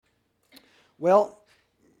Well,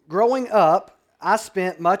 growing up, I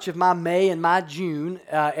spent much of my May and my June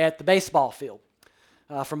at the baseball field.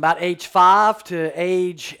 From about age 5 to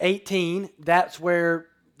age 18, that's where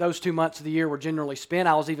those 2 months of the year were generally spent.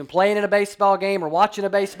 I was even playing in a baseball game or watching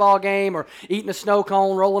a baseball game or eating a snow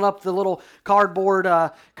cone, rolling up the little cardboard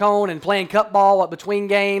cone and playing cup ball between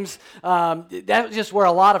games. That was just where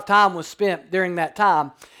a lot of time was spent during that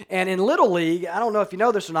time. And in Little League, I don't know if you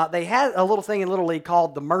know this or not, they had a little thing in Little League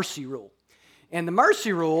called the Mercy Rule. And the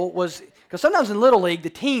Mercy Rule was, because sometimes in Little League, the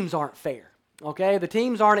teams aren't fair. Okay, the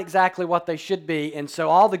teams aren't exactly what they should be, and so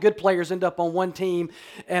all the good players end up on one team,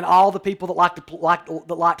 and all the people that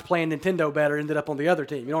liked playing Nintendo better ended up on the other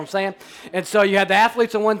team. You know what I'm saying? And so you had the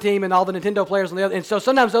athletes on one team and all the Nintendo players on the other. And so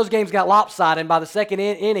sometimes those games got lopsided, and by the second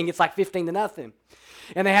inning, it's like 15-0.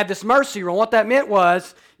 And they had this mercy rule. What that meant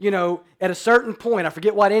was, at a certain point, I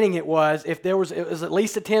forget what inning it was. If it was at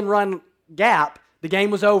least a 10-run gap, the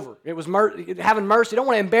game was over. It was having mercy. You don't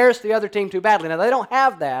want to embarrass the other team too badly. Now they don't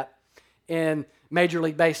have that in Major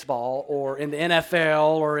League Baseball or in the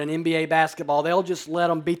NFL or in NBA basketball. They'll just let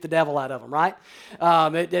them beat the devil out of them, right?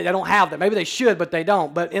 They don't have that. Maybe they should, but they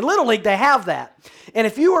don't. But in Little League, they have that. And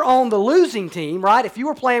if you were on the losing team, right, if you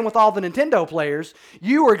were playing with all the Nintendo players,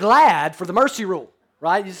 you were glad for the mercy rule,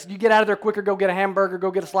 right? You get out of there quicker, go get a hamburger,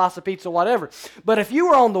 go get a slice of pizza, whatever. But if you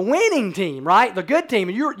were on the winning team, right, the good team,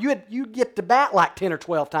 and you get to bat like 10 or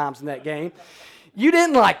 12 times in that game, you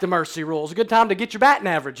didn't like the mercy rule. It's a good time to get your batting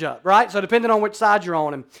average up, right? So depending on which side you're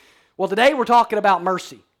on. And well, today we're talking about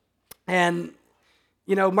mercy. And,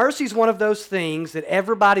 mercy is one of those things that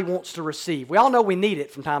everybody wants to receive. We all know we need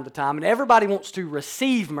it from time to time, and everybody wants to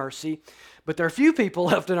receive mercy, but there are few people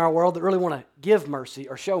left in our world that really want to give mercy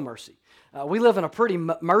or show mercy. We live in a pretty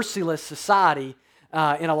merciless society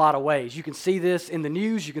in a lot of ways. You can see this in the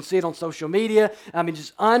news. You can see it on social media.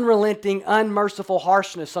 Just unrelenting, unmerciful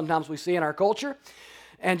harshness sometimes we see in our culture,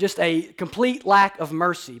 and just a complete lack of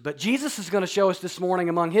mercy. But Jesus is going to show us this morning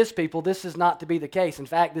among his people this is not to be the case. In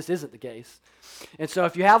fact, this isn't the case. And so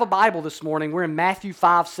if you have a Bible this morning, we're in Matthew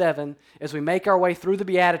 5:7 as we make our way through the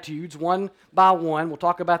Beatitudes one by one. We'll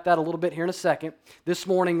talk about that a little bit here in a second. This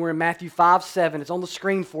morning we're in Matthew 5:7. It's on the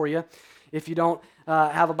screen for you if you don't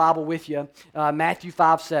have a Bible with you. Matthew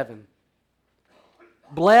 5:7.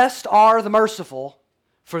 Blessed are the merciful,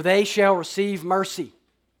 for they shall receive mercy.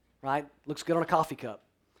 Right? Looks good on a coffee cup.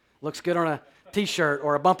 Looks good on a t-shirt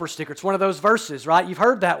or a bumper sticker. It's one of those verses, right? You've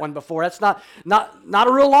heard that one before. That's not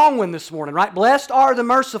a real long one this morning, right? Blessed are the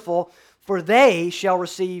merciful, for they shall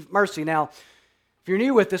receive mercy. Now, if you're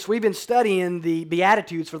new with us, we've been studying the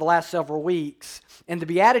Beatitudes for the last several weeks. And the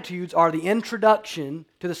Beatitudes are the introduction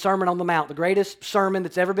to the Sermon on the Mount, the greatest sermon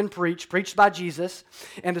that's ever been preached by Jesus.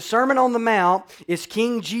 And the Sermon on the Mount is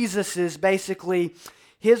King Jesus's basically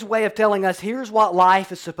his way of telling us, here's what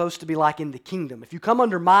life is supposed to be like in the kingdom. If you come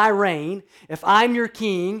under my reign, if I'm your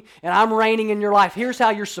king and I'm reigning in your life, here's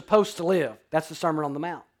how you're supposed to live. That's the Sermon on the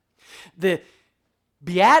Mount. The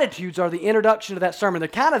Beatitudes are the introduction to that sermon. They're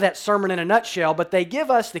kind of that sermon in a nutshell, but they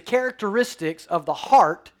give us the characteristics of the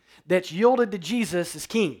heart that's yielded to Jesus as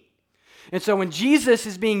king. And so when Jesus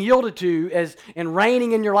is being yielded to and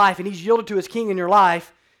reigning in your life, and he's yielded to as king in your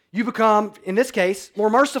life, you become, in this case,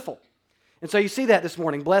 more merciful. And so you see that this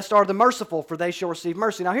morning. Blessed are the merciful, for they shall receive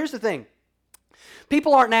mercy. Now here's the thing.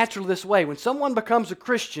 People aren't naturally this way. When someone becomes a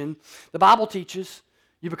Christian, the Bible teaches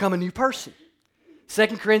you become a new person. 2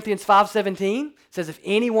 Corinthians 5:17 says, if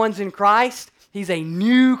anyone's in Christ, he's a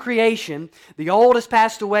new creation. The old has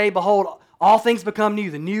passed away. Behold, all things become new.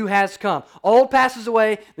 The new has come. Old passes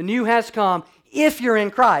away. The new has come if you're in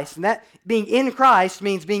Christ. And that being in Christ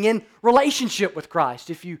means being in relationship with Christ.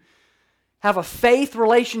 If you have a faith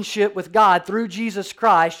relationship with God through Jesus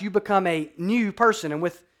Christ, you become a new person,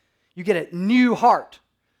 and you get a new heart.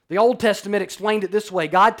 The Old Testament explained it this way.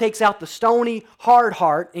 God takes out the stony, hard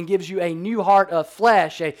heart and gives you a new heart of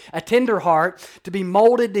flesh, a tender heart to be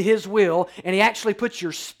molded to his will, and he actually puts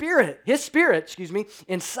his spirit,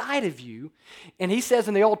 inside of you. And he says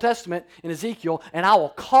in the Old Testament, in Ezekiel, and I will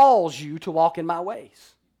cause you to walk in my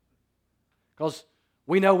ways. Because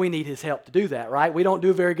we know we need his help to do that, right? We don't do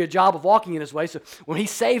a very good job of walking in his ways. So when he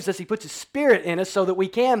saves us, he puts his spirit in us so that we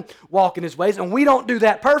can walk in his ways. And we don't do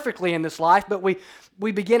that perfectly in this life, but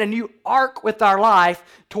we begin a new arc with our life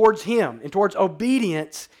towards him and towards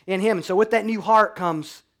obedience in him. And so with that new heart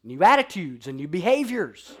comes new attitudes and new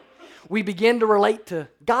behaviors. We begin to relate to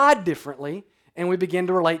God differently, and we begin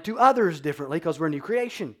to relate to others differently because we're a new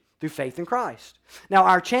creation through faith in Christ. Now,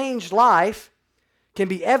 our changed life can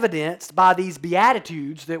be evidenced by these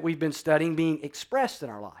Beatitudes that we've been studying being expressed in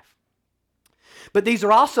our life. But these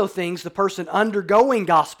are also things the person undergoing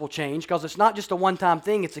gospel change, because it's not just a one-time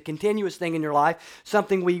thing, it's a continuous thing in your life,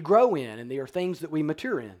 something we grow in, and they are things that we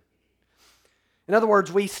mature in. In other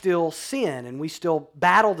words, we still sin, and we still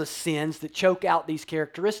battle the sins that choke out these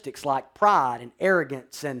characteristics like pride and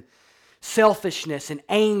arrogance and selfishness and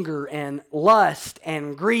anger and lust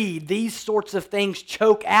and greed. These sorts of things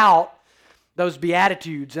choke out those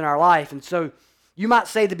Beatitudes in our life. And so you might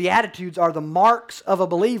say the Beatitudes are the marks of a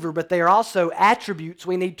believer, but they are also attributes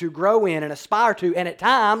we need to grow in and aspire to, and at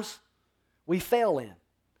times we fail in.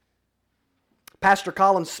 Pastor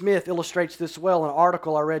Colin Smith illustrates this well in an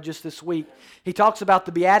article I read just this week. He talks about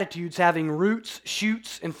the Beatitudes having roots,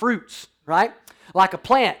 shoots, and fruits, right? Like a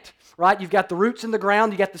plant, right? You've got the roots in the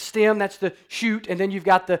ground, you got the stem, that's the shoot, and then you've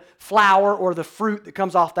got the flower or the fruit that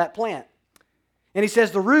comes off that plant. And he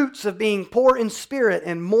says the roots of being poor in spirit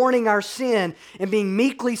and mourning our sin and being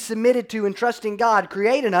meekly submitted to and trusting God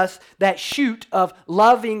create in us that shoot of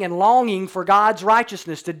loving and longing for God's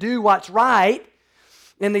righteousness, to do what's right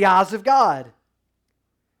in the eyes of God.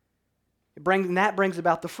 And that brings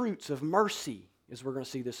about the fruits of mercy, as we're going to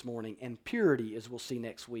see this morning, and purity, as we'll see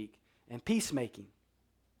next week, and peacemaking.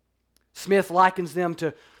 Smith likens them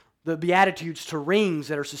to the Beatitudes to rings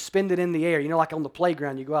that are suspended in the air. You know, like on the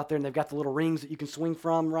playground, you go out there and they've got the little rings that you can swing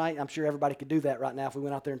from, right? I'm sure everybody could do that right now if we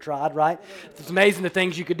went out there and tried, right? It's amazing the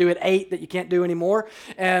things you could do at 8 that you can't do anymore.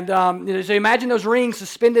 And so imagine those rings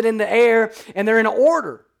suspended in the air, and they're in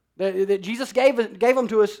order. That Jesus gave them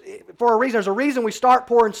to us for a reason. There's a reason we start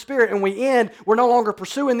poor in spirit and we end. We're no longer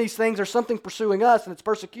pursuing these things. There's something pursuing us, and it's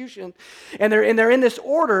persecution. And they're in this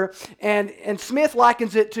order. And Smith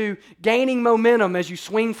likens it to gaining momentum as you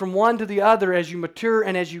swing from one to the other, as you mature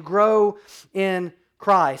and as you grow in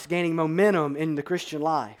Christ, gaining momentum in the Christian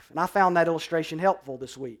life. And I found that illustration helpful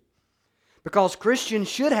this week, because Christians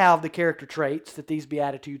should have the character traits that these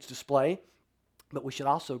Beatitudes display, but we should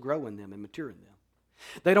also grow in them and mature in them.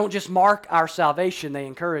 They don't just mark our salvation, they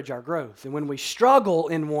encourage our growth. And when we struggle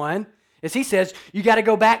in one, as he says, you got to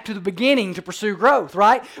go back to the beginning to pursue growth,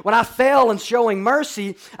 right? When I fail in showing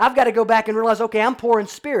mercy, I've got to go back and realize, okay, I'm poor in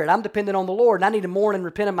spirit. I'm dependent on the Lord, and I need to mourn and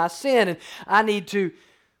repent of my sin, and I need to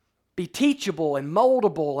be teachable and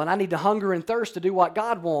moldable, and I need to hunger and thirst to do what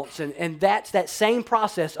God wants. And that's that same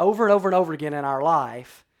process over and over and over again in our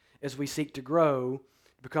life as we seek to grow,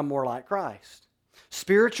 to become more like Christ.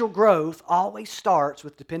 Spiritual growth always starts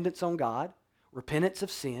with dependence on God, repentance of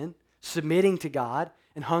sin, submitting to God,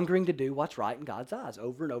 and hungering to do what's right in God's eyes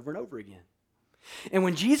over and over and over again. And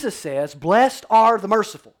when Jesus says, "Blessed are the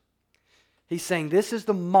merciful," he's saying this is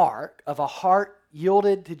the mark of a heart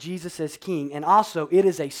yielded to Jesus as King, and also it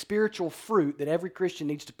is a spiritual fruit that every Christian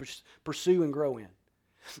needs to pursue and grow in.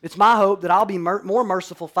 It's my hope that I'll be more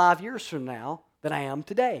merciful 5 years from now than I am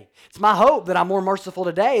today. It's my hope that I'm more merciful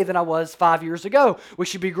today than I was 5 years ago. We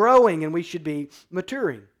should be growing and we should be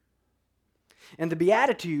maturing. And the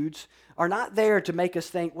Beatitudes are not there to make us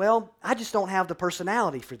think, well, I just don't have the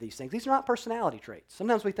personality for these things. These are not personality traits.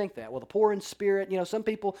 Sometimes we think that. Well, the poor in spirit, some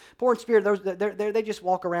people, poor in spirit, they just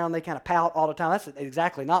walk around, they kind of pout all the time. That's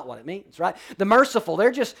exactly not what it means, right? The merciful, they're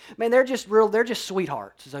just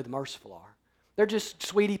sweethearts, as though the merciful are. They're just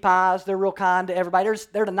sweetie pies. They're real kind to everybody.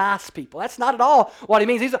 They're the nice people. That's not at all what he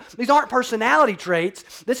means. These aren't personality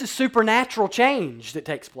traits. This is supernatural change that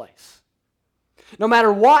takes place. No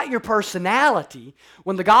matter what your personality,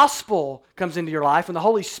 when the gospel comes into your life, when the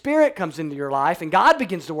Holy Spirit comes into your life, and God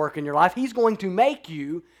begins to work in your life, He's going to make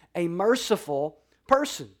you a merciful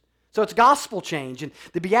person. So it's gospel change. And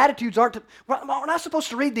the Beatitudes we're not supposed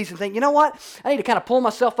to read these and think, you know what? I need to kind of pull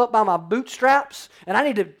myself up by my bootstraps, and I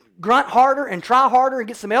need to grunt harder and try harder and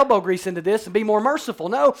get some elbow grease into this and be more merciful.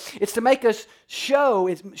 No, it's to make us show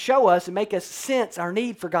us and make us sense our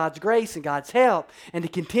need for God's grace and God's help, and to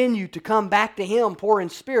continue to come back to Him poor in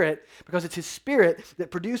spirit, because it's His Spirit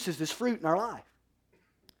that produces this fruit in our life.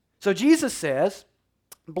 So Jesus says,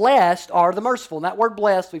 blessed are the merciful. And that word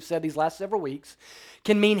blessed, we've said these last several weeks,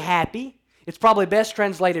 can mean happy. It's probably best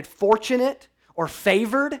translated fortunate or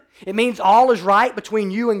favored. It means all is right between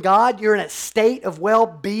you and God. You're in a state of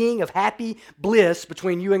well-being, of happy bliss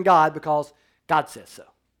between you and God, because God says so.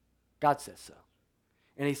 God says so.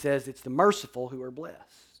 And He says it's the merciful who are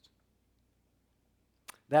blessed.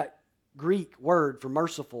 That Greek word for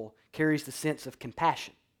merciful carries the sense of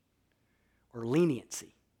compassion or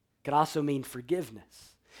leniency. It can also mean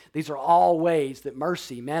forgiveness. These are all ways that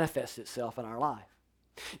mercy manifests itself in our life.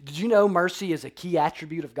 Did you know mercy is a key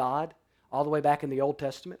attribute of God? All the way back in the Old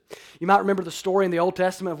Testament. You might remember the story in the Old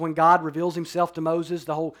Testament of when God reveals Himself to Moses,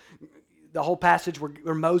 the whole passage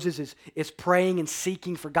where Moses is praying and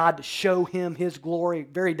seeking for God to show him His glory.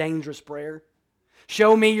 Very dangerous prayer.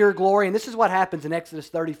 Show me your glory. And this is what happens in Exodus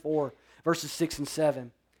 34, verses 6 and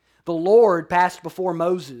 7. The Lord passed before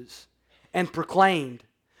Moses and proclaimed,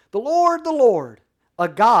 the Lord, a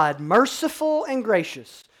God merciful and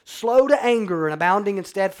gracious, slow to anger and abounding in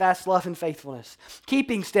steadfast love and faithfulness,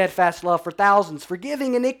 keeping steadfast love for thousands,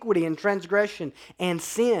 forgiving iniquity and transgression and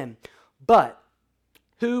sin, but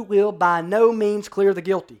who will by no means clear the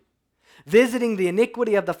guilty, visiting the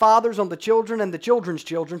iniquity of the fathers on the children and the children's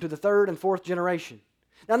children to the third and fourth generation.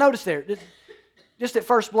 Now notice there, just at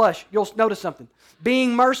first blush, you'll notice something.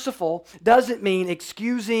 Being merciful doesn't mean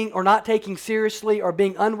excusing or not taking seriously or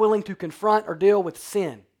being unwilling to confront or deal with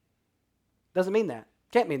sin. Doesn't mean that.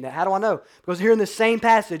 Can't mean that. How do I know? Because here in this same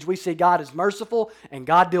passage, we see God is merciful and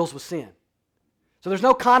God deals with sin. So there's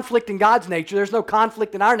no conflict in God's nature. There's no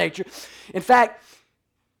conflict in our nature. In fact,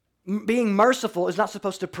 being merciful is not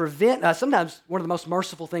supposed to prevent us. Sometimes one of the most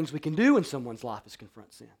merciful things we can do in someone's life is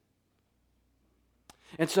confront sin.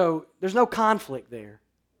 And so there's no conflict there.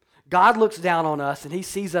 God looks down on us and He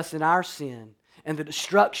sees us in our sin and the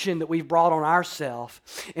destruction that we've brought on ourselves,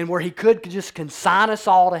 and where He could just consign us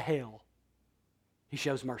all to hell, He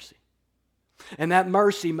shows mercy. And that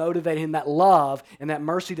mercy motivated Him, that love and that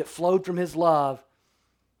mercy that flowed from His love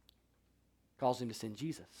caused Him to send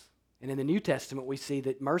Jesus. And in the New Testament, we see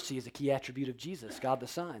that mercy is a key attribute of Jesus, God the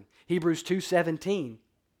Son. Hebrews 2:17,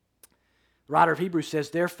 the writer of Hebrews says,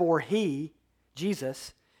 therefore He,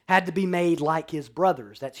 Jesus, had to be made like His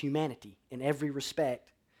brothers, that's humanity, in every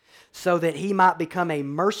respect, so that He might become a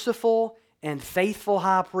merciful and faithful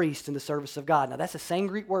high priest in the service of God. Now that's the same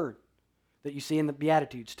Greek word that you see in the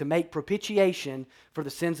Beatitudes, to make propitiation for the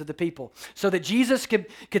sins of the people. So that Jesus could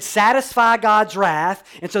satisfy God's wrath,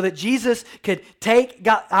 and so that Jesus could take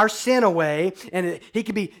our sin away, and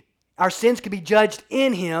our sins could be judged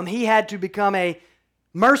in Him, He had to become a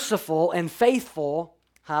merciful and faithful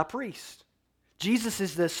high priest. Jesus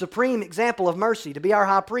is the supreme example of mercy. To be our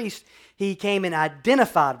high priest, He came and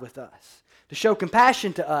identified with us, to show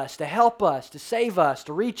compassion to us, to help us, to save us,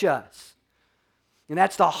 to reach us. And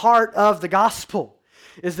that's the heart of the gospel,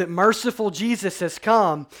 is that merciful Jesus has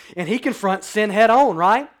come and He confronts sin head on,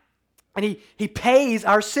 right? And he pays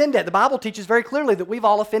our sin debt. The Bible teaches very clearly that we've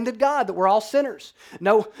all offended God, that we're all sinners.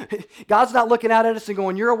 No, God's not looking out at us and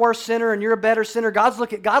going, you're a worse sinner and you're a better sinner.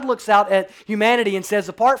 God looks out at humanity and says,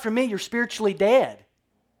 apart from me, you're spiritually dead.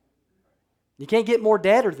 You can't get more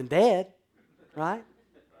deader than dead, right?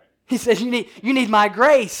 He says, you need my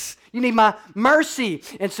grace. You need my mercy.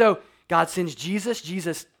 And so God sends Jesus.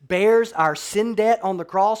 Jesus bears our sin debt on the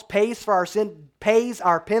cross, pays for our sin, pays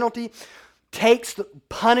our penalty, takes the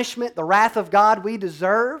punishment, the wrath of God we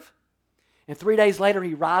deserve. And 3 days later,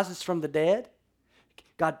 He rises from the dead.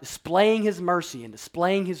 God displaying His mercy and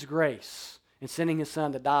displaying His grace and sending His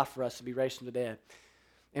Son to die for us to be raised from the dead.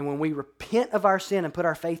 And when we repent of our sin and put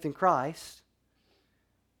our faith in Christ,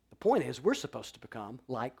 the point is we're supposed to become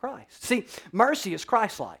like Christ. See, mercy is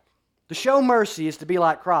Christ-like. To show mercy is to be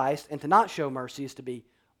like Christ, and to not show mercy is to be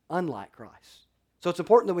unlike Christ. So it's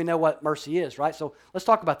important that we know what mercy is, right? So let's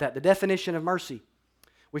talk about that, the definition of mercy.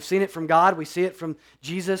 We've seen it from God. We see it from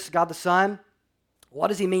Jesus, God the Son. What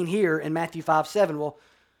does He mean here in Matthew 5:7? Well,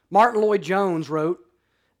 Martin Lloyd-Jones wrote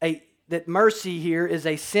that mercy here is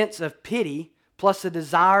a sense of pity plus a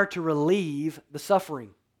desire to relieve the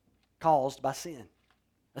suffering caused by sin.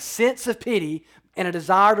 A sense of pity and a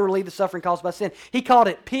desire to relieve the suffering caused by sin. He called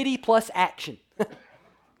it pity plus action.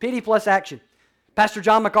 Pity plus action. Pastor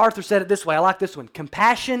John MacArthur said it this way. I like this one.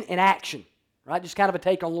 Compassion in action. Right? Just kind of a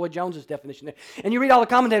take on Lloyd-Jones's definition there. And you read all the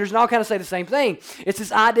commentators and all kind of say the same thing. It's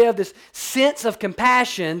this idea of this sense of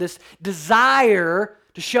compassion, this desire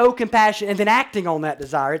to show compassion and then acting on that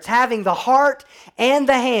desire. It's having the heart and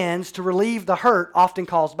the hands to relieve the hurt often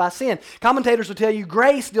caused by sin. Commentators will tell you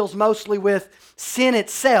grace deals mostly with sin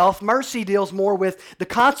itself. Mercy deals more with the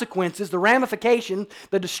consequences, the ramification,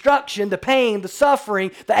 the destruction, the pain, the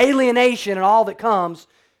suffering, the alienation, and all that comes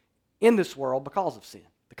in this world because of sin,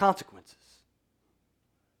 the consequences.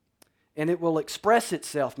 And it will express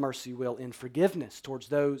itself, mercy will, in forgiveness towards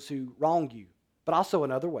those who wrong you, but also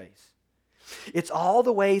in other ways. It's all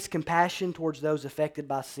the ways compassion towards those affected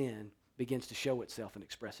by sin begins to show itself and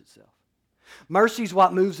express itself. Mercy is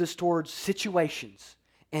what moves us towards situations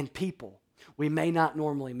and people we may not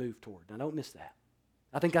normally move toward. Now, don't miss that.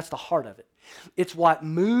 I think that's the heart of it. It's what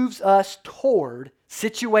moves us toward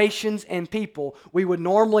situations and people we would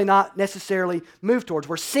normally not necessarily move towards.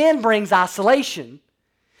 Where sin brings isolation,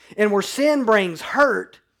 and where sin brings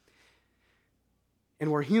hurt,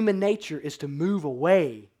 and where human nature is to move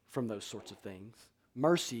away from those sorts of things,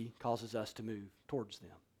 mercy causes us to move towards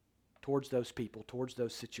them. towards those people, towards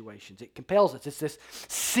those situations. It compels us. It's this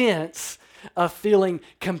sense of feeling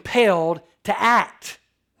compelled to act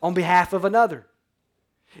on behalf of another.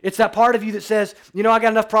 It's that part of you that says, I got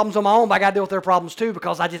enough problems on my own, but I got to deal with their problems too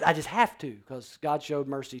because I just have to because God showed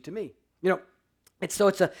mercy to me. It's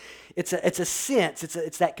a sense.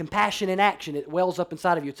 It's that compassion in action. It wells up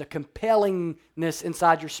inside of you. It's a compellingness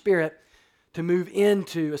inside your spirit to move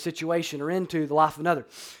into a situation or into the life of another.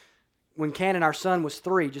 When Cannon, our son, was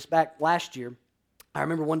 3, just back last year, I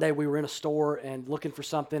remember one day we were in a store and looking for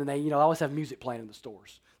something, and they, always have music playing in the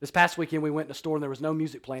stores. This past weekend we went in a store and there was no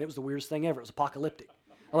music playing. It was the weirdest thing ever. It was apocalyptic.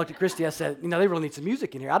 I looked at Christy, I said, they really need some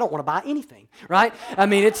music in here. I don't want to buy anything, right? I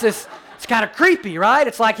mean, it's kind of creepy, right?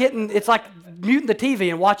 It's like muting the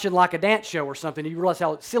TV and watching like a dance show or something. You realize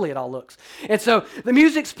how silly it all looks. And so the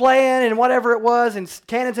music's playing and whatever it was, and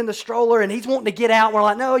Cannon's in the stroller, and he's wanting to get out. And we're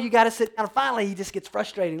like, no, you got to sit down. And finally, he just gets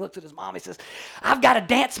frustrated. He looks at his mom. He says, I've got to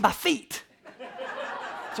dance my feet.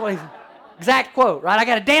 That's what exact quote, right? I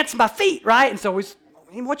got to dance my feet, right? And so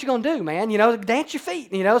what you going to do, man? Dance your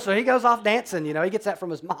feet, So he goes off dancing, He gets that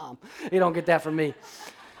from his mom. He don't get that from me.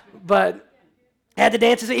 But had to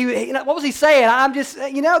dance. What was he saying? I'm just,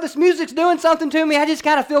 this music's doing something to me. I just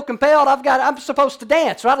kind of feel compelled. I'm supposed to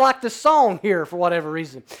dance, right? I like this song here for whatever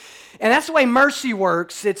reason. And that's the way mercy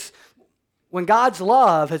works. It's when God's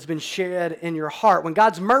love has been shed in your heart, when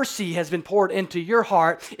God's mercy has been poured into your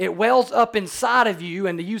heart, it wells up inside of you.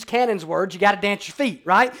 And to use Cannon's words, you got to dance your feet,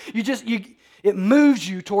 right? It moves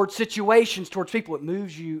you towards situations, towards people. It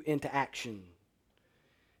moves you into action.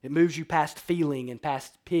 It moves you past feeling and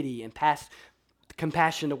past pity and past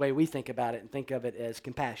compassion the way we think about it and think of it as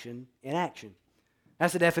compassion in action.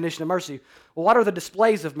 That's the definition of mercy. Well, what are the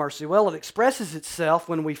displays of mercy? Well, it expresses itself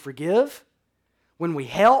when we forgive, when we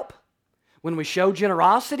help, when we show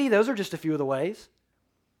generosity. Those are just a few of the ways.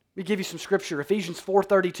 Let me give you some scripture. Ephesians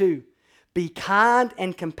 4:32. Be kind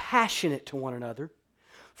and compassionate to one another,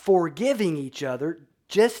 forgiving each other,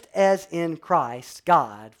 just as in Christ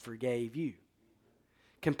God forgave you.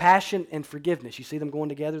 Compassion and forgiveness. You see them going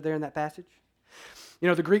together there in that passage?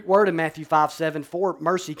 The Greek word in Matthew 5:7 for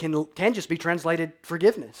mercy can just be translated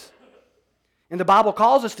forgiveness. And the Bible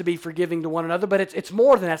calls us to be forgiving to one another, but it's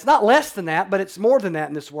more than that. It's not less than that, but it's more than that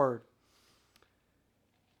in this word.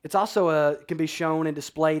 It's also can be shown and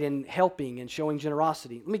displayed in helping and showing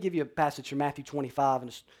generosity. Let me give you a passage from Matthew 25 and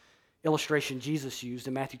an illustration Jesus used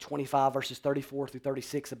in Matthew 25, verses 34 through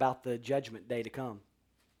 36 about the judgment day to come.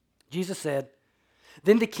 Jesus said,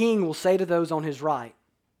 "Then the king will say to those on his right,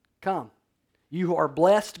 'Come, you who are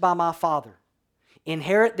blessed by my Father,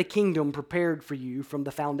 inherit the kingdom prepared for you from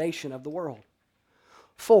the foundation of the world.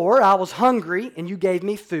 For I was hungry, and you gave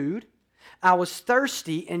me food. I was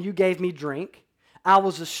thirsty, and you gave me drink. I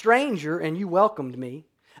was a stranger, and you welcomed me.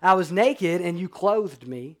 I was naked, and you clothed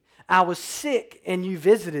me. I was sick, and you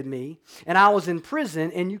visited me. And I was in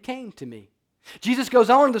prison, and you came to me.'" Jesus goes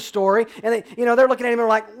on in the story, and they're looking at him and they're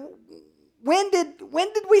like, when did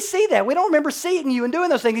we see that? We don't remember seeing you and doing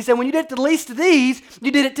those things. He said, when you did it to the least of these, you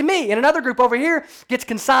did it to me. And another group over here gets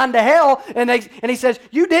consigned to hell, and he says,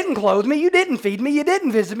 you didn't clothe me, you didn't feed me, you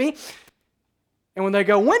didn't visit me. And when they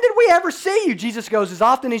go, when did we ever see you? Jesus goes, as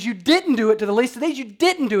often as you didn't do it to the least of these, you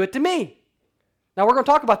didn't do it to me. Now, we're going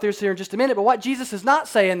to talk about this here in just a minute, but what Jesus is not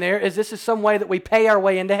saying there is this is some way that we pay our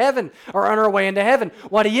way into heaven or earn our way into heaven.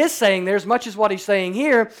 What he is saying there, as much as what he's saying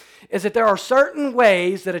here, is that there are certain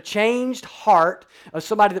ways that a changed heart of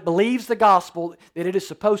somebody that believes the gospel, that it is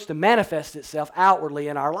supposed to manifest itself outwardly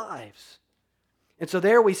in our lives. And so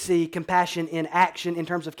there we see compassion in action in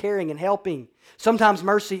terms of caring and helping. Sometimes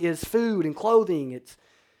mercy is food and clothing.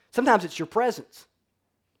 Sometimes it's your presence,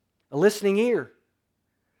 a listening ear.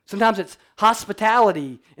 Sometimes it's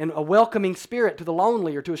hospitality and a welcoming spirit to the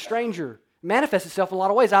lonely or to a stranger. It manifests itself in a lot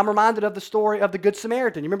of ways. I'm reminded of the story of the Good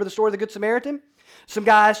Samaritan. You remember the story of the Good Samaritan? Some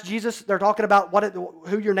guy asked Jesus, they're talking about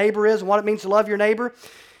who your neighbor is and what it means to love your neighbor.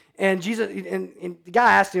 And Jesus, and the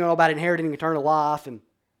guy asked him about inheriting eternal life, and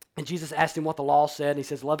Jesus asked him what the law said, and he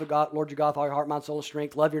says, love God, Lord your God with all your heart, mind, soul, and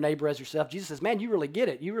strength. Love your neighbor as yourself. Jesus says, man, you really get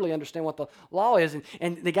it. You really understand what the law is.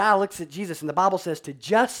 And the guy looks at Jesus, and the Bible says to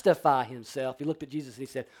justify himself, he looked at Jesus and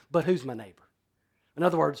he said, but who's my neighbor? In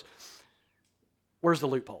other words, where's the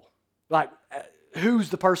loophole? Like,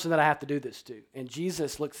 who's the person that I have to do this to? And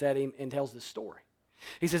Jesus looks at him and tells this story.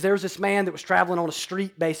 He says there was this man that was traveling on a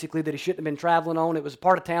street, basically, that he shouldn't have been traveling on. It was a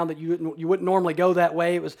part of town that you wouldn't normally go that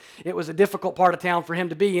way. It was a difficult part of town for him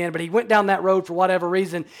to be in, but he went down that road for whatever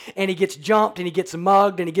reason, and he gets jumped, and he gets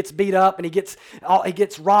mugged, and he gets beat up, and he gets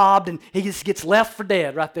robbed, and he just gets left for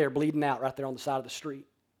dead right there, bleeding out right there on the side of the street.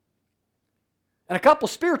 And a couple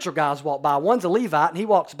spiritual guys walk by. One's a Levite, and he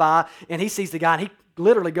walks by, and he sees the guy, and he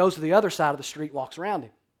literally goes to the other side of the street and walks around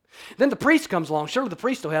him. Then the priest comes along. Surely the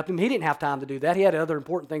priest will help him. He didn't have time to do that. He had other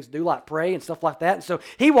important things to do, like pray and stuff like that. And so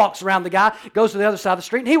he walks around the guy, goes to the other side of the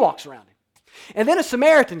street, and he walks around him. And then a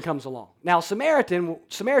Samaritan comes along. Now,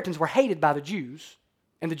 Samaritans were hated by the Jews,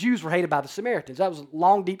 and the Jews were hated by the Samaritans. That was a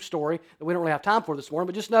long, deep story that we don't really have time for this morning,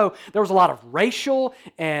 but just know there was a lot of racial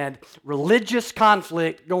and religious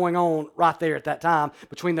conflict going on right there at that time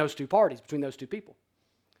between those two parties, between those two people.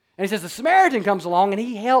 And he says the Samaritan comes along and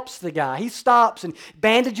he helps the guy. He stops and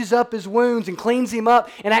bandages up his wounds and cleans him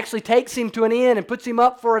up and actually takes him to an inn and puts him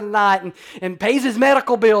up for a night and pays his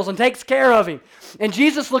medical bills and takes care of him. And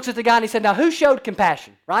Jesus looks at the guy and he said, now who showed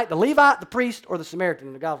compassion, right? The Levite, the priest, or the Samaritan?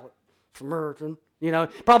 And the guy's like, Samaritan,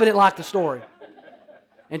 probably didn't like the story.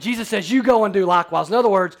 And Jesus says, you go and do likewise. In other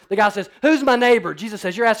words, the guy says, who's my neighbor? Jesus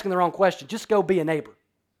says, you're asking the wrong question. Just go be a neighbor.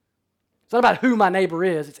 It's not about who my neighbor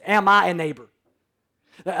is. It's am I a neighbor?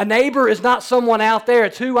 A neighbor is not someone out there.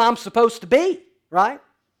 It's who I'm supposed to be, right?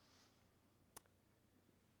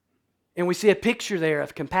 And we see a picture there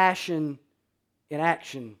of compassion in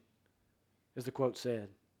action, as the quote said.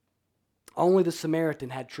 Only the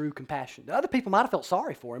Samaritan had true compassion. The other people might have felt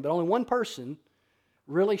sorry for him, but only one person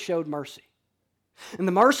really showed mercy. And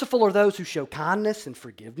the merciful are those who show kindness and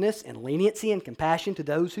forgiveness and leniency and compassion to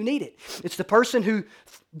those who need it. It's the person who,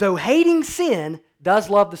 though hating sin, does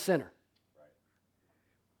love the sinner.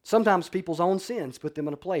 Sometimes people's own sins put them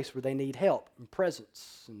in a place where they need help and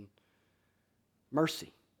presence and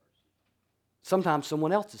mercy. Sometimes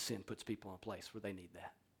someone else's sin puts people in a place where they need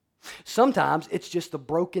that. Sometimes it's just the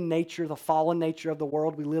broken nature, the fallen nature of the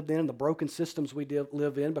world we lived in and the broken systems we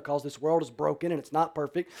live in because this world is broken and it's not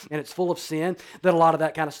perfect and it's full of sin, that a lot of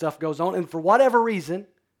that kind of stuff goes on. And for whatever reason,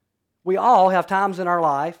 we all have times in our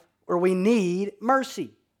life where we need mercy.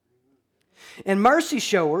 And mercy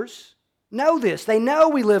showers know this. They know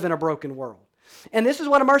we live in a broken world. And this is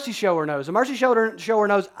what a mercy shower knows. A mercy shower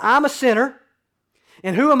knows I'm a sinner,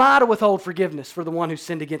 and who am I to withhold forgiveness for the one who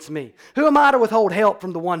sinned against me? Who am I to withhold help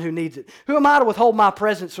from the one who needs it? Who am I to withhold my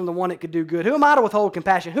presence from the one that could do good? Who am I to withhold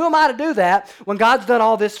compassion? Who am I to do that when God's done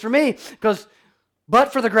all this for me? Because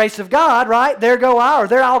but for the grace of God, right, there go I, or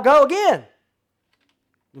there I'll go again.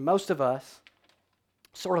 And most of us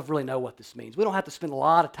sort of really know what this means. We don't have to spend a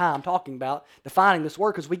lot of time talking about defining this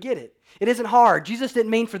word because we get it. It isn't hard. Jesus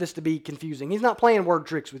didn't mean for this to be confusing. He's not playing word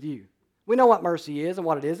tricks with you. We know what mercy is and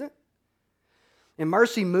what it isn't. And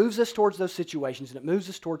mercy moves us towards those situations, and it moves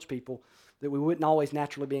us towards people that we wouldn't always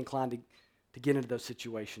naturally be inclined to get into those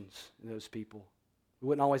situations and those people. We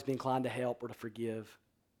wouldn't always be inclined to help or to forgive.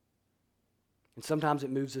 And sometimes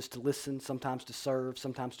it moves us to listen, sometimes to serve,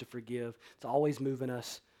 sometimes to forgive. It's always moving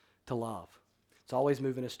us to love. It's always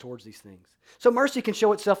moving us towards these things. So mercy can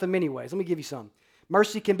show itself in many ways. Let me give you some.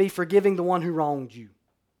 Mercy can be forgiving the one who wronged you.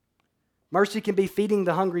 Mercy can be feeding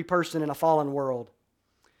the hungry person in a fallen world.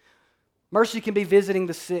 Mercy can be visiting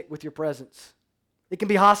the sick with your presence. It can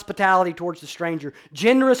be hospitality towards the stranger,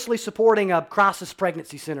 generously supporting a crisis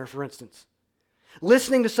pregnancy center, for instance.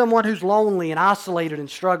 Listening to someone who's lonely and isolated and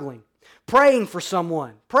struggling. Praying for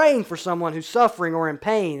someone who's suffering or in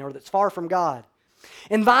pain or that's far from God.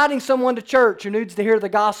 Inviting someone to church who needs to hear the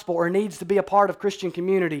gospel or needs to be a part of Christian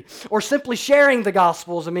community, or simply sharing the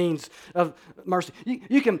gospel as a means of mercy.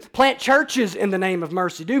 You can plant churches in the name of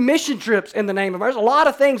mercy, do mission trips in the name of mercy. There's a lot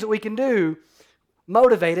of things that we can do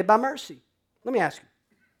motivated by mercy. Let me ask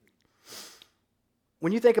you,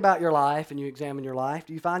 when you think about your life and you examine your life,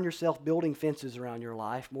 do you find yourself building fences around your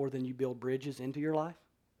life more than you build bridges into your life?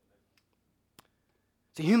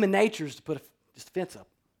 See, human nature is to put just a fence up,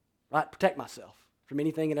 right? Protect myself from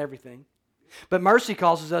anything and everything. But mercy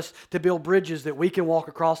causes us to build bridges that we can walk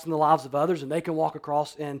across in the lives of others and they can walk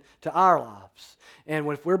across into our lives. And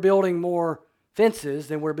if we're building more fences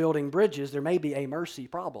than we're building bridges, there may be a mercy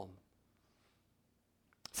problem.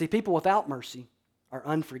 See, people without mercy are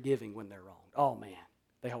unforgiving when they're wronged. Oh man,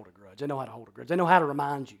 they hold a grudge. They know how to hold a grudge. They know how to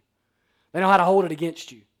remind you. They know how to hold it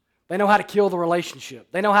against you. They know how to kill the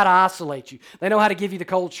relationship. They know how to isolate you. They know how to give you the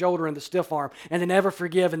cold shoulder and the stiff arm, and they never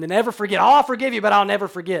forgive, and they never forget. Oh, I'll forgive you, but I'll never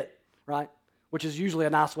forget, right? Which is usually a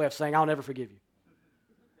nice way of saying, I'll never forgive you.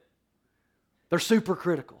 They're super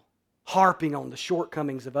critical, harping on the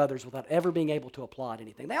shortcomings of others without ever being able to applaud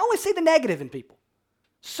anything. They only see the negative in people.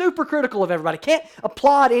 Super critical of everybody. Can't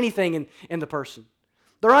applaud anything in the person.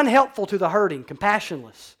 They're unhelpful to the hurting,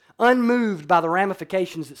 compassionless, unmoved by the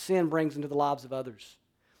ramifications that sin brings into the lives of others.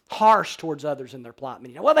 Harsh towards others in their plight.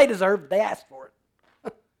 Well, they deserved it. They asked for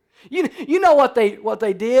it. you know what they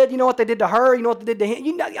did. You know what they did to her. You know what they did to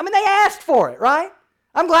him. They asked for it, right?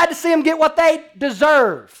 I'm glad to see them get what they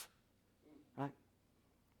deserve. Right?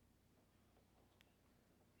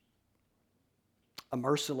 A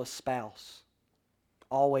merciless spouse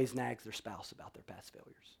always nags their spouse about their past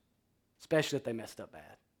failures, especially if they messed up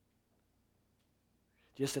bad.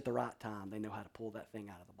 Just at the right time, they know how to pull that thing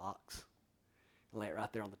out of the box and lay it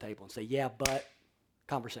right there on the table and say, yeah, but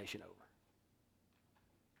conversation over.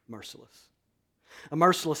 Merciless. A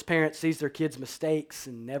merciless parent sees their kids' mistakes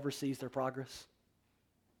and never sees their progress.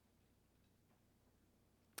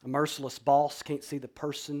 A merciless boss can't see the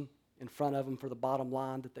person in front of them for the bottom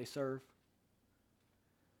line that they serve.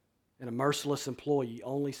 And a merciless employee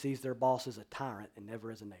only sees their boss as a tyrant and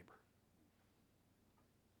never as a neighbor.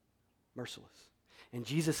 Merciless. And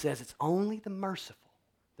Jesus says it's only the merciful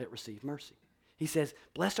that receive mercy. He says,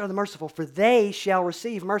 blessed are the merciful, for they shall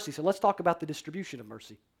receive mercy. So let's talk about the distribution of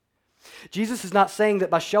mercy. Jesus is not saying that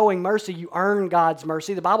by showing mercy you earn God's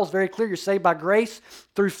mercy. The Bible is very clear. You're saved by grace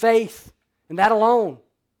through faith, and that alone.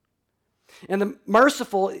 And the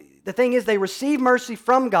merciful, the thing is, they receive mercy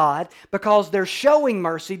from God because their showing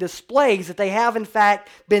mercy displays that they have, in fact,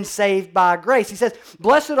 been saved by grace. He says,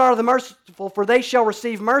 blessed are the merciful, for they shall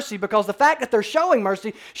receive mercy, because the fact that they're showing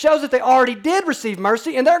mercy shows that they already did receive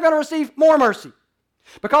mercy, and they're going to receive more mercy.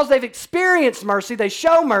 Because they've experienced mercy, they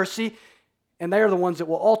show mercy, and they are the ones that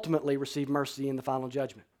will ultimately receive mercy in the final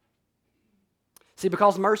judgment. See,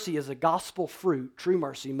 because mercy is a gospel fruit, true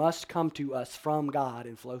mercy must come to us from God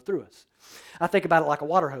and flow through us. I think about it like a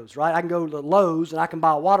water hose, right? I can go to Lowe's and I can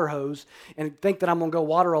buy a water hose and think that I'm going to go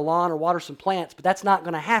water a lawn or water some plants, but that's not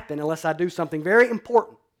going to happen unless I do something very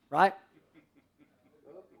important, right?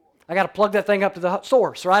 I got to plug that thing up to the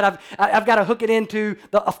source, right? I've got to hook it into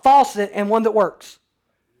a faucet and one that works.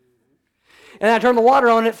 And I turn the water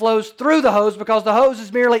on and it flows through the hose because the hose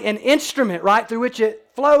is merely an instrument, right, through which it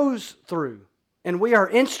flows through. And we are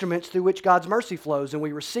instruments through which God's mercy flows, and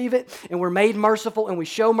we receive it, and we're made merciful, and we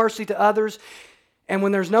show mercy to others. And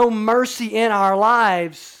when there's no mercy in our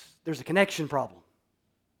lives, there's a connection problem.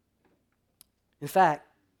 In fact,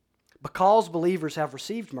 because believers have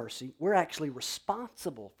received mercy, we're actually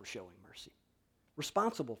responsible for showing mercy.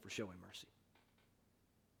 Responsible for showing mercy.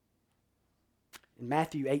 In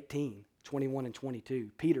Matthew 18, 21 and 22,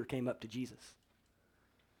 Peter came up to Jesus.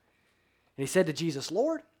 And he said to Jesus,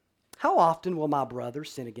 Lord, how often will my brother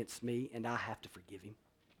sin against me and I have to forgive him?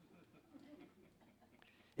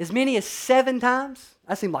 As many as 7 times?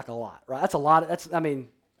 That seemed like a lot, right? That's a lot.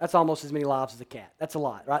 That's almost as many lives as a cat. That's a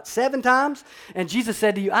lot, right? 7 times? And Jesus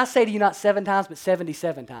said to you, I say to you not 7 times, but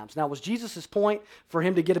 77 times. Now, was Jesus' point for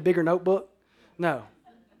him to get a bigger notebook? No,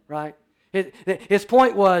 right? His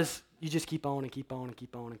point was, you just keep on and keep on and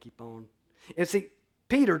keep on and keep on. And see,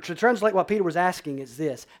 Peter, to translate what Peter was asking is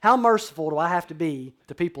this: how merciful do I have to be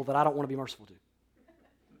to people that I don't want to be merciful to?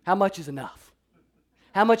 How much is enough?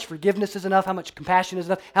 How much forgiveness is enough? How much compassion is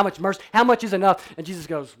enough? How much mercy? How much is enough? And Jesus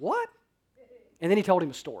goes, what? And then he told him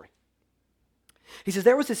a story. He says,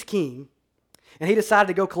 there was this king, and he decided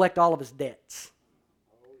to go collect all of his debts.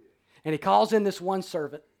 And he calls in this one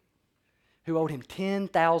servant who owed him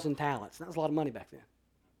 10,000 talents. That was a lot of money back then.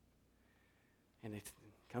 And he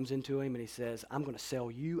comes into him and he says, I'm going to sell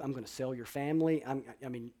you. I'm going to sell your family.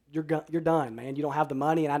 You're done, man. You don't have the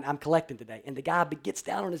money, and I'm collecting today. And the guy gets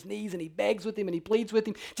down on his knees and he begs with him and he pleads with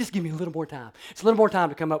him, just give me a little more time. It's a little more time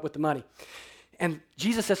to come up with the money. And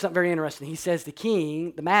Jesus says something very interesting. He says the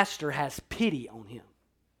king, the master, has pity on him.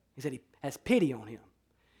 He said he has pity on him.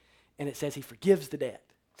 And it says he forgives the debt.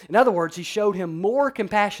 In other words, he showed him more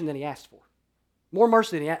compassion than he asked for. More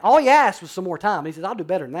mercy than he asked. All he asked was some more time. He says, I'll do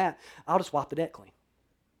better than that. I'll just wipe the debt clean.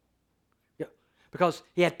 Because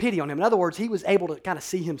he had pity on him. In other words, he was able to kind of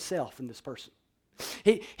see himself in this person.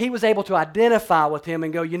 He was able to identify with him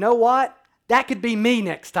and go, you know what? That could be me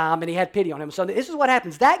next time, and he had pity on him. So this is what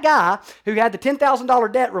happens. That guy who had the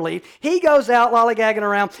 $10,000 debt relief, he goes out lollygagging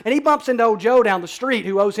around, and he bumps into old Joe down the street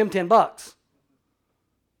who owes him $10.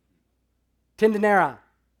 10 denarii.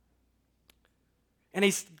 And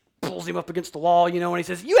he pulls him up against the wall, and he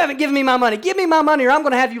says, you haven't given me my money. Give me my money, or I'm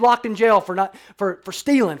going to have you locked in jail for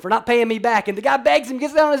stealing, for not paying me back. And the guy begs him,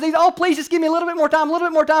 gets down on his knees, oh, please just give me a little bit more time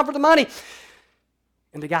for the money.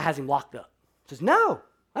 And the guy has him locked up. Says, no,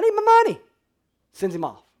 I need my money. Sends him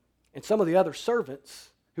off. And some of the other servants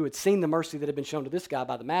who had seen the mercy that had been shown to this guy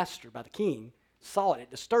by the master, by the king, saw it.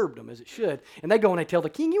 It disturbed them, as it should. And they go and they tell the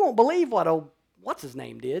king, you won't believe what what's his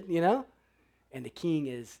name did, And the king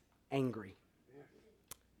is angry.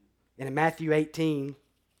 And in Matthew 18,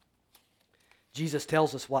 Jesus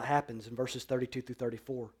tells us what happens in verses 32 through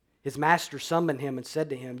 34. His master summoned him and said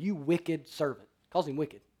to him, you wicked servant. Calls him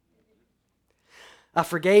wicked. I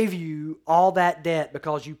forgave you all that debt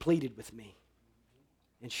because you pleaded with me.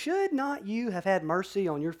 And should not you have had mercy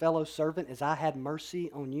on your fellow servant as I had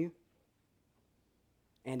mercy on you?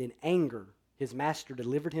 And in anger, his master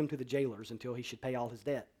delivered him to the jailers until he should pay all his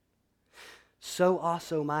debt. So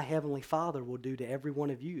also my heavenly Father will do to every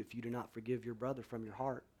one of you if you do not forgive your brother from your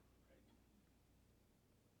heart.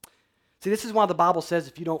 See, this is why the Bible says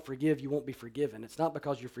if you don't forgive, you won't be forgiven. It's not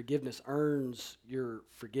because your forgiveness earns your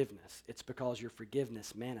forgiveness. It's because your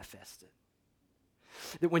forgiveness manifests it.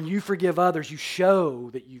 That when you forgive others, you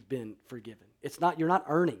show that you've been forgiven. You're not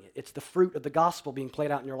earning it. It's the fruit of the gospel being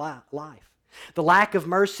played out in your life. The lack of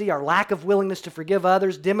mercy, our lack of willingness to forgive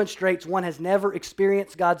others, demonstrates one has never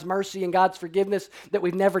experienced God's mercy and God's forgiveness, that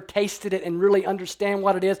we've never tasted it and really understand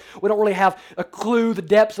what it is. We don't really have a clue the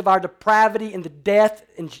depths of our depravity and the death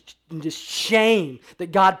and just shame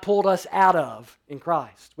that God pulled us out of in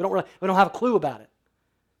Christ. We don't have a clue about it.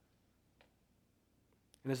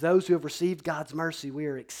 And as those who have received God's mercy, we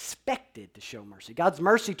are expected to show mercy. God's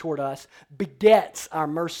mercy toward us begets our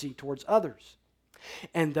mercy towards others.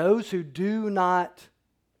 And those who do not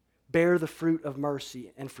bear the fruit of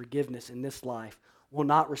mercy and forgiveness in this life will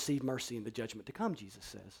not receive mercy in the judgment to come, Jesus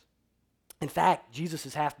says. In fact,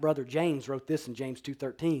 Jesus' half-brother James wrote this in James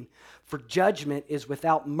 2:13, "For judgment is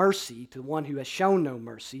without mercy to the one who has shown no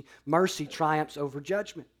mercy. Mercy triumphs over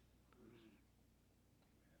judgment."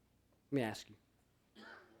 Let me ask you,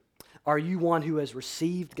 are you one who has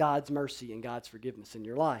received God's mercy and God's forgiveness in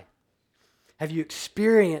your life? Have you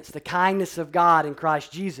experienced the kindness of God in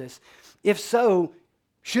Christ Jesus? If so,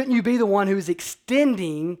 shouldn't you be the one who is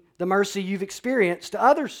extending the mercy you've experienced to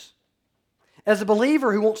others? As a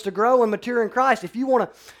believer who wants to grow and mature in Christ, if you want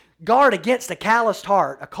to guard against a calloused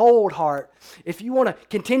heart, a cold heart, if you want to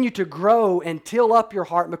continue to grow and till up your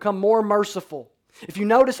heart and become more merciful, if you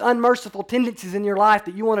notice unmerciful tendencies in your life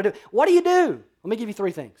that you want to do, what do you do? Let me give you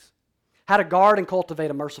 3 things. How to guard and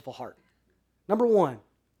cultivate a merciful heart. Number 1,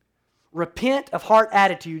 repent of heart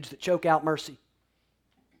attitudes that choke out mercy.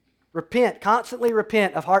 Constantly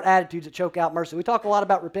repent of heart attitudes that choke out mercy. We talk a lot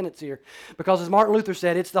about repentance here because, as Martin Luther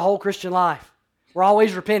said, it's the whole Christian life. We're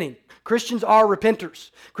always repenting. Christians are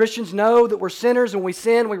repenters. Christians know that we're sinners and we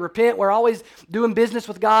sin, we repent. We're always doing business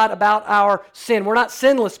with God about our sin. We're not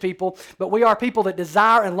sinless people, but we are people that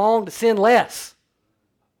desire and long to sin less.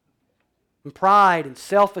 And pride and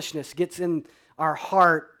selfishness gets in our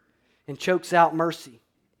heart and chokes out mercy.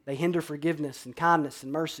 They hinder forgiveness and kindness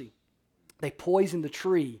and mercy. They poison the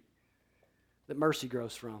tree that mercy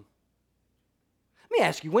grows from. Let me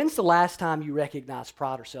ask you, when's the last time you recognized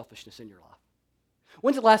pride or selfishness in your life?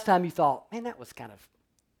 When's the last time you thought, man, that was kind of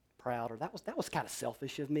proud, or that was kind of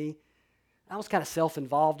selfish of me? That was kind of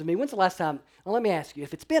self-involved of me. When's the last time? Well, let me ask you,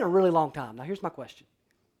 if it's been a really long time, now here's my question.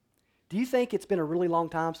 Do you think it's been a really long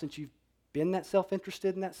time since you've been that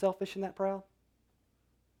self-interested and that selfish and that proud?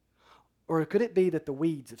 Or could it be that the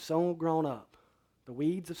weeds have so grown up, the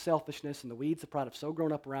weeds of selfishness and the weeds of pride have so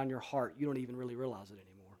grown up around your heart, you don't even really realize it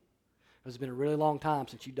anymore? It's been a really long time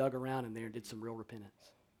since you dug around in there and did some real repentance.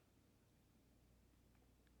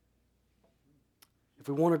 If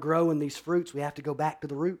we want to grow in these fruits, we have to go back to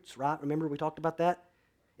the roots, right? Remember we talked about that?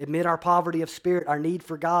 Admit our poverty of spirit, our need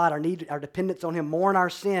for God, our dependence on Him, mourn our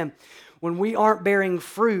sin. When we aren't bearing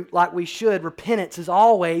fruit like we should, repentance is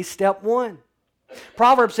always step 1.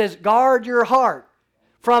 Proverbs says, guard your heart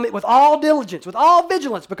from it with all diligence, with all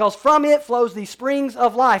vigilance, because from it flows the springs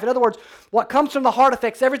of life. In other words, what comes from the heart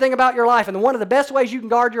affects everything about your life. And one of the best ways you can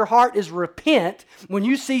guard your heart is repent when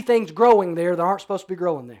you see things growing there that aren't supposed to be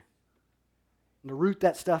growing there. And to root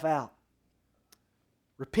that stuff out.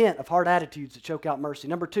 Repent of hard attitudes that choke out mercy.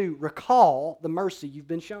 Number 2, recall the mercy you've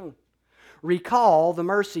been shown. Recall the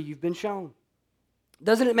mercy you've been shown.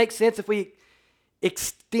 Doesn't it make sense if we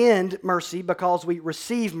extend mercy because we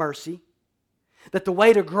receive mercy, that the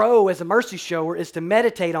way to grow as a mercy shower is to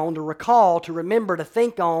meditate on, to recall, to remember, to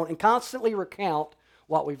think on, and constantly recount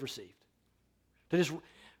what we've received. To just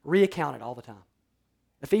reaccount it all the time.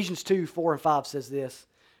 Ephesians 2:4-5 says this,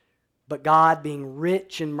 "But God, being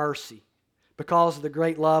rich in mercy, because of the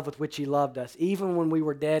great love with which He loved us, even when we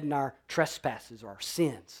were dead in our trespasses or our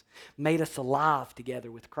sins, made us alive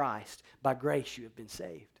together with Christ. By grace you have been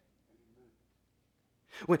saved."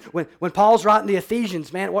 When Paul's writing the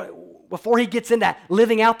Ephesians, man, before he gets into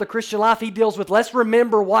living out the Christian life, he deals with, let's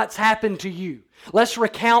remember what's happened to you. Let's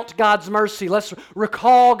recount God's mercy. Let's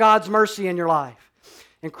recall God's mercy in your life.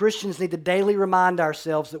 And Christians need to daily remind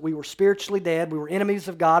ourselves that we were spiritually dead, we were enemies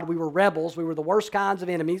of God, we were rebels, we were the worst kinds of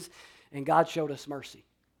enemies, and God showed us mercy.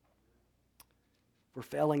 If we're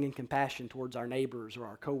failing in compassion towards our neighbors or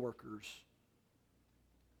our coworkers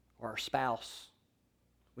or our spouse,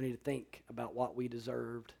 we need to think about what we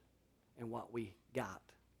deserved and what we got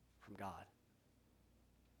from God.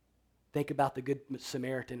 Think about the Good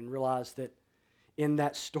Samaritan and realize that in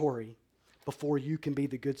that story, before you can be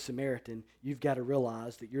the Good Samaritan, you've got to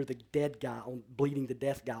realize that you're the dead guy, bleeding to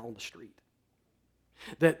death guy on the street.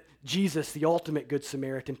 That Jesus, the ultimate Good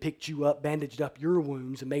Samaritan, picked you up, bandaged up your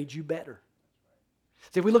wounds, and made you better.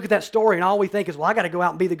 See, if we look at that story and all we think is, well, I got to go out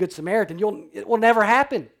and be the Good Samaritan, it will never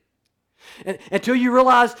happen. And until you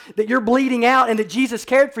realize that you're bleeding out and that Jesus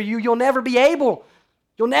cared for you, you'll never be able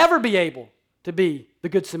to be the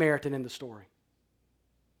Good Samaritan in the story.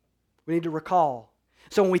 We need to recall.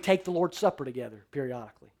 So when we take the Lord's Supper together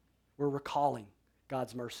periodically, we're recalling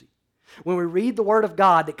God's mercy. When we read the Word of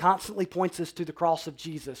God that constantly points us to the cross of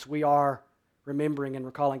Jesus, we are remembering and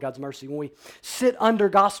recalling God's mercy. When we sit under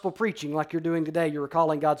gospel preaching like you're doing today, you're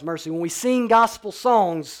recalling God's mercy. When we sing gospel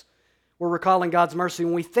songs, we're recalling God's mercy.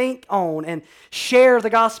 When we think on and share the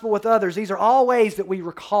gospel with others, these are all ways that we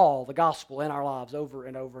recall the gospel in our lives over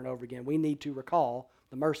and over and over again. We need to recall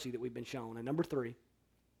the mercy that we've been shown. And number 3,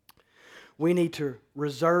 we need to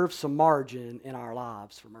reserve some margin in our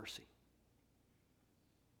lives for mercy.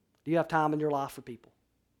 Do you have time in your life for people?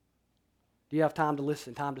 Do you have time to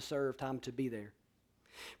listen, time to serve, time to be there?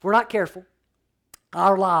 If we're not careful,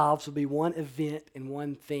 our lives will be one event and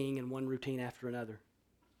one thing and one routine after another.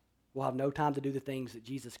 We'll have no time to do the things that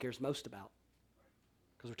Jesus cares most about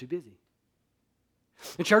because we're too busy.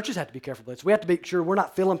 And churches have to be careful with this. We have to be sure we're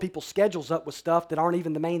not filling people's schedules up with stuff that aren't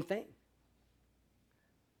even the main thing.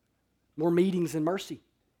 More meetings than mercy.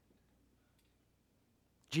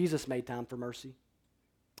 Jesus made time for mercy.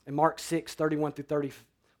 In Mark 6, 31 through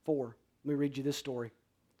 34, let me read you this story.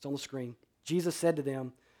 It's on the screen. Jesus said to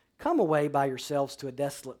them, "Come away by yourselves to a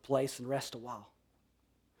desolate place and rest a while."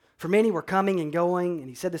 For many were coming and going, and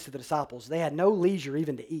he said this to the disciples. They had no leisure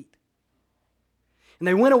even to eat. And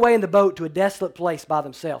they went away in the boat to a desolate place by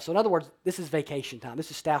themselves. So in other words, this is vacation time.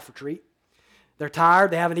 This is staff retreat. They're tired.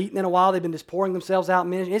 They haven't eaten in a while. They've been just pouring themselves out in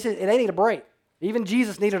ministry. They need a break. Even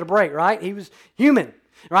Jesus needed a break, right? He was human,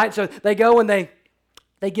 right? So they go and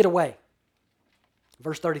they get away.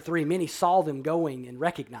 Verse 33, many saw them going and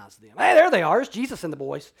recognized them. Hey, there they are. It's Jesus and the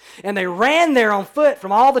boys. And they ran there on foot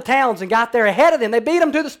from all the towns and got there ahead of them. They beat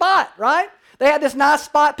them to the spot, right? They had this nice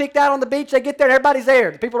spot picked out on the beach. They get there and everybody's there.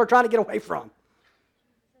 The people are trying to get away from.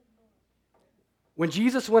 When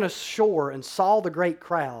Jesus went ashore and saw the great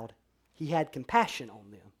crowd, he had compassion on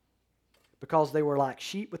them because they were like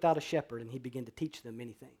sheep without a shepherd, and he began to teach them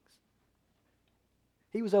many things.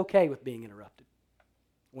 He was okay with being interrupted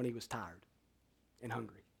when he was tired and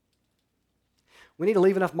hungry. We need to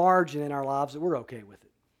leave enough margin in our lives that we're okay with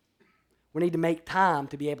it. We need to make time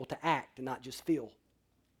to be able to act and not just feel.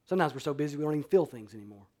 Sometimes we're so busy we don't even feel things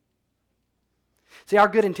anymore. See, our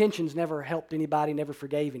good intentions never helped anybody, never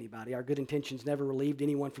forgave anybody. Our good intentions never relieved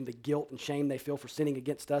anyone from the guilt and shame they feel for sinning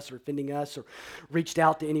against us or offending us or reached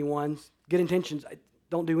out to anyone. Good intentions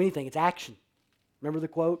don't do anything. It's action. Remember the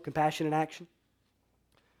quote, compassion in action?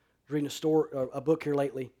 I was reading a book here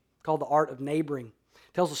lately called The Art of Neighboring.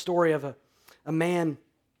 It tells the story of a man,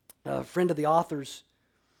 a friend of the author's,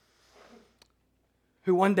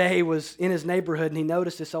 who one day was in his neighborhood and he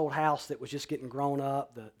noticed this old house that was just getting grown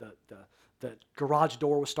up. The garage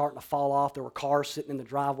door was starting to fall off. There were cars sitting in the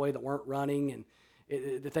driveway that weren't running, and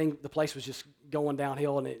the place was just going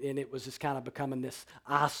downhill, and it was just kind of becoming this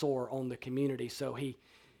eyesore on the community. So he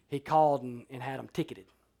called and had them ticketed,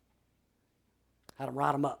 had them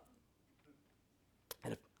write them up.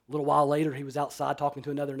 And a little while later, he was outside talking to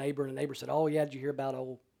another neighbor, and the neighbor said, "Oh yeah, did you hear about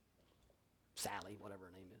old Sally, whatever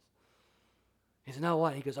her name is?" He said, "No,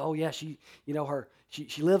 what?" He goes, "Oh yeah, she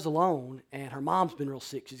lives alone, and her mom's been real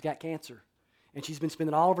sick. She's got cancer. And she's been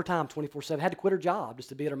spending all of her time 24/7. Had to quit her job just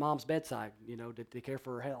to be at her mom's bedside, to care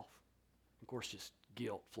for her health." Of course, just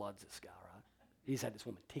guilt floods this guy, right? He's had this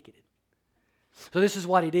woman ticketed. So this is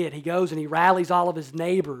what he did. He goes and he rallies all of his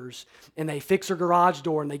neighbors, and they fix her garage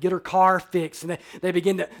door, and they get her car fixed, and they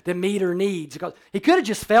begin to meet her needs. Because he could have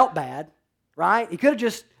just felt bad, right? He could have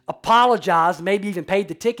just apologized, maybe even paid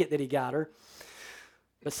the ticket that he got her.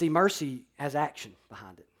 But see, mercy has action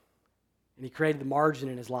behind it. And he created the margin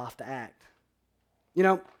in his life to act.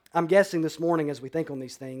 I'm guessing this morning as we think on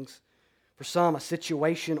these things, for some, a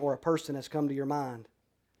situation or a person has come to your mind.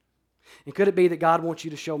 And could it be that God wants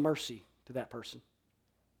you to show mercy to that person?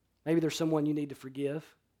 Maybe there's someone you need to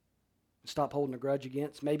forgive and stop holding a grudge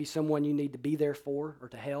against. Maybe someone you need to be there for or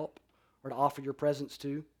to help or to offer your presence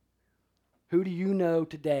to. Who do you know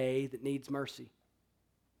today that needs mercy?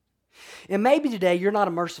 And maybe today you're not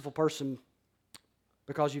a merciful person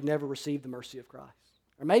because you've never received the mercy of Christ.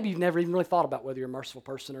 Or maybe you've never even really thought about whether you're a merciful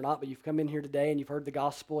person or not, but you've come in here today and you've heard the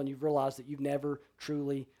gospel and you've realized that you've never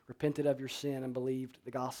truly repented of your sin and believed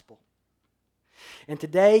the gospel. And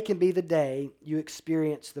today can be the day you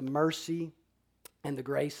experience the mercy and the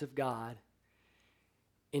grace of God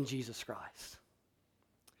in Jesus Christ.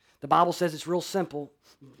 The Bible says it's real simple.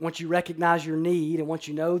 Once you recognize your need and once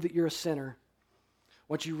you know that you're a sinner,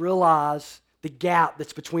 once you realize the gap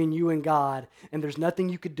that's between you and God, and there's nothing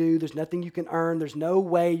you could do, there's nothing you can earn, there's no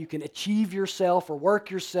way you can achieve yourself or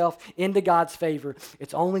work yourself into God's favor.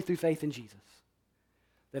 It's only through faith in Jesus.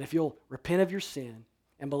 That if you'll repent of your sin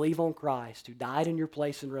and believe on Christ, who died in your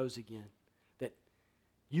place and rose again, that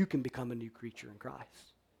you can become a new creature in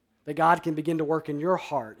Christ. That God can begin to work in your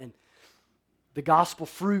heart, and the gospel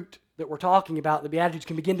fruit that we're talking about, the Beatitudes,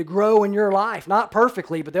 can begin to grow in your life. Not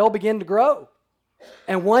perfectly, but they'll begin to grow.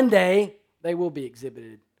 And one day, they will be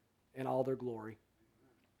exhibited in all their glory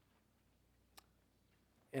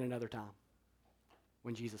in another time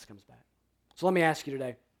when Jesus comes back. So let me ask you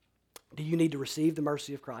today, do you need to receive the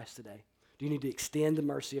mercy of Christ today? Do you need to extend the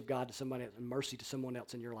mercy of God to somebody else and mercy to someone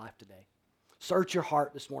else in your life today? Search your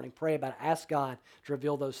heart this morning. Pray about it. Ask God to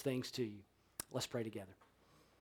reveal those things to you. Let's pray together.